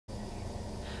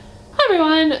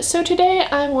everyone! So today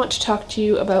I want to talk to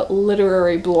you about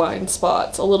literary blind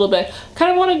spots a little bit.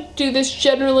 Kind of want to do this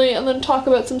generally and then talk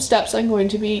about some steps I'm going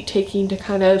to be taking to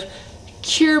kind of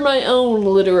cure my own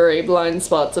literary blind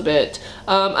spots a bit.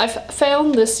 I've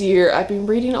found this year I've been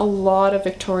reading a lot of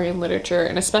Victorian literature,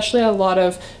 and especially a lot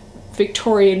of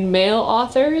Victorian male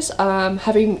authors,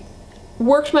 having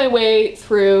worked my way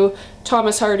through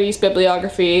Thomas Hardy's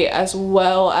bibliography as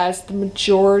well as the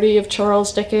majority of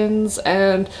Charles Dickens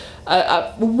and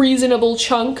a reasonable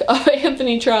chunk of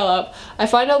Anthony Trollope. I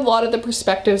find a lot of the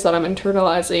perspectives that I'm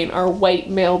internalizing are white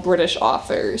male British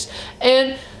authors,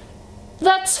 and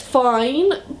that's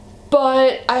fine,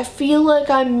 but I feel like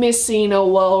I'm missing a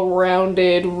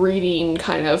well-rounded reading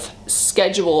kind of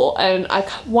schedule, and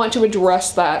I want to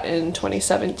address that in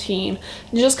 2017.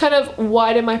 Just kind of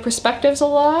widen my perspectives a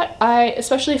lot. I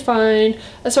especially find,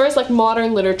 as far as like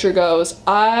modern literature goes,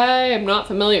 I am not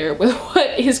familiar with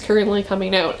what is currently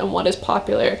coming out and what is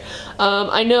popular.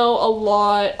 I know a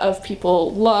lot of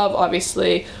people love,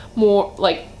 obviously, more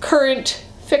like current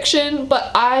fiction,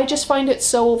 but I just find it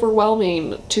so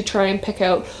overwhelming to try and pick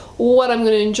out what I'm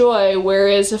going to enjoy,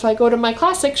 whereas if I go to my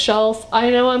classics shelf,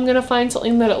 I know I'm going to find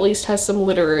something that at least has some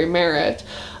literary merit.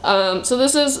 So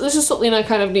this is something I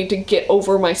kind of need to get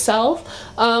over myself.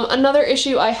 Another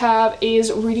issue I have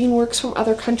is reading works from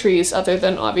other countries other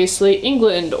than obviously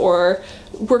England, or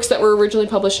works that were originally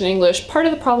published in English. Part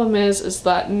of the problem is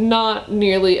that not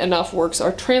nearly enough works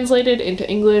are translated into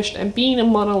English, and being a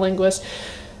monolinguist,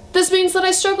 this means that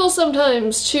I struggle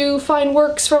sometimes to find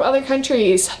works from other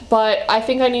countries, but I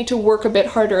think I need to work a bit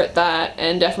harder at that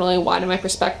and definitely widen my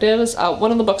perspectives.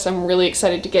 One of the books I'm really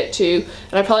excited to get to,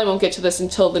 and I probably won't get to this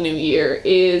until the new year,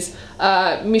 is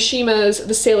Mishima's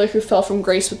The Sailor Who Fell from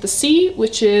Grace with the Sea,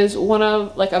 which is one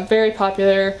of like a very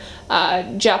popular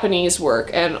Japanese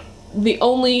work, and the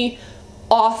only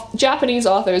Japanese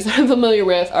authors that I'm familiar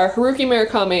with are Haruki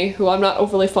Murakami, who I'm not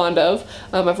overly fond of.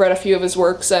 I've read a few of his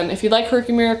works, and if you like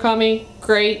Haruki Murakami,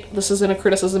 great. This isn't a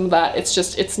criticism of that. It's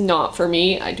just, it's not for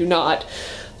me. I do not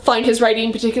find his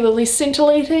writing particularly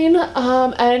scintillating.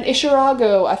 And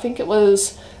Ishirago, I think it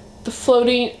was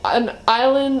an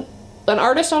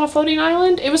artist on a floating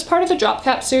island. It was part of the Drop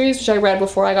Cap series, which I read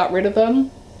before I got rid of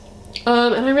them.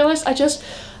 And I realized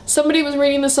somebody was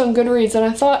reading this on Goodreads, and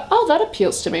I thought, oh, that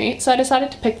appeals to me. So I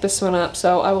decided to pick this one up,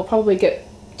 so I will probably get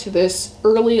to this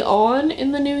early on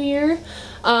in the new year.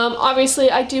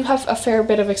 Obviously, I do have a fair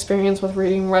bit of experience with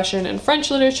reading Russian and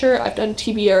French literature. I've done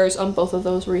TBRs on both of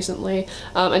those recently,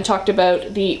 and talked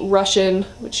about the Russian,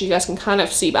 which you guys can kind of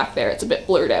see back there. It's a bit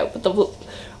blurred out, but the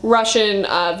Russian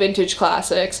vintage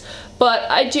classics.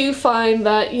 But I do find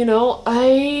that, you know,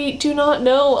 I do not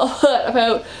know a lot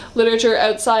about literature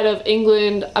outside of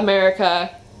England, America,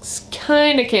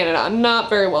 kind of Canada. I'm not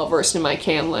very well versed in my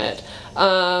CanLit.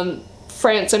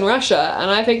 France and Russia, and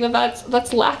I think that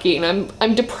that's lacking.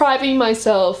 I'm depriving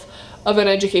myself of an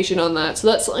education on that. So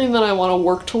that's something that I want to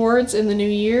work towards in the new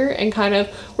year, and kind of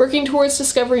working towards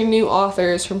discovering new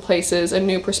authors from places and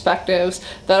new perspectives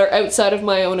that are outside of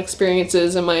my own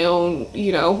experiences and my own,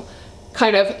 you know,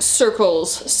 kind of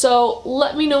circles. So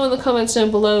let me know in the comments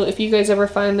down below if you guys ever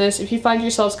find this, if you find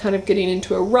yourselves kind of getting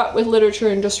into a rut with literature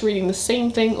and just reading the same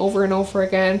thing over and over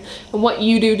again, and what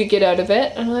you do to get out of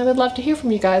it, and I would love to hear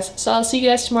from you guys. So I'll see you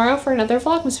guys tomorrow for another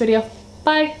Vlogmas video.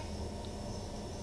 Bye!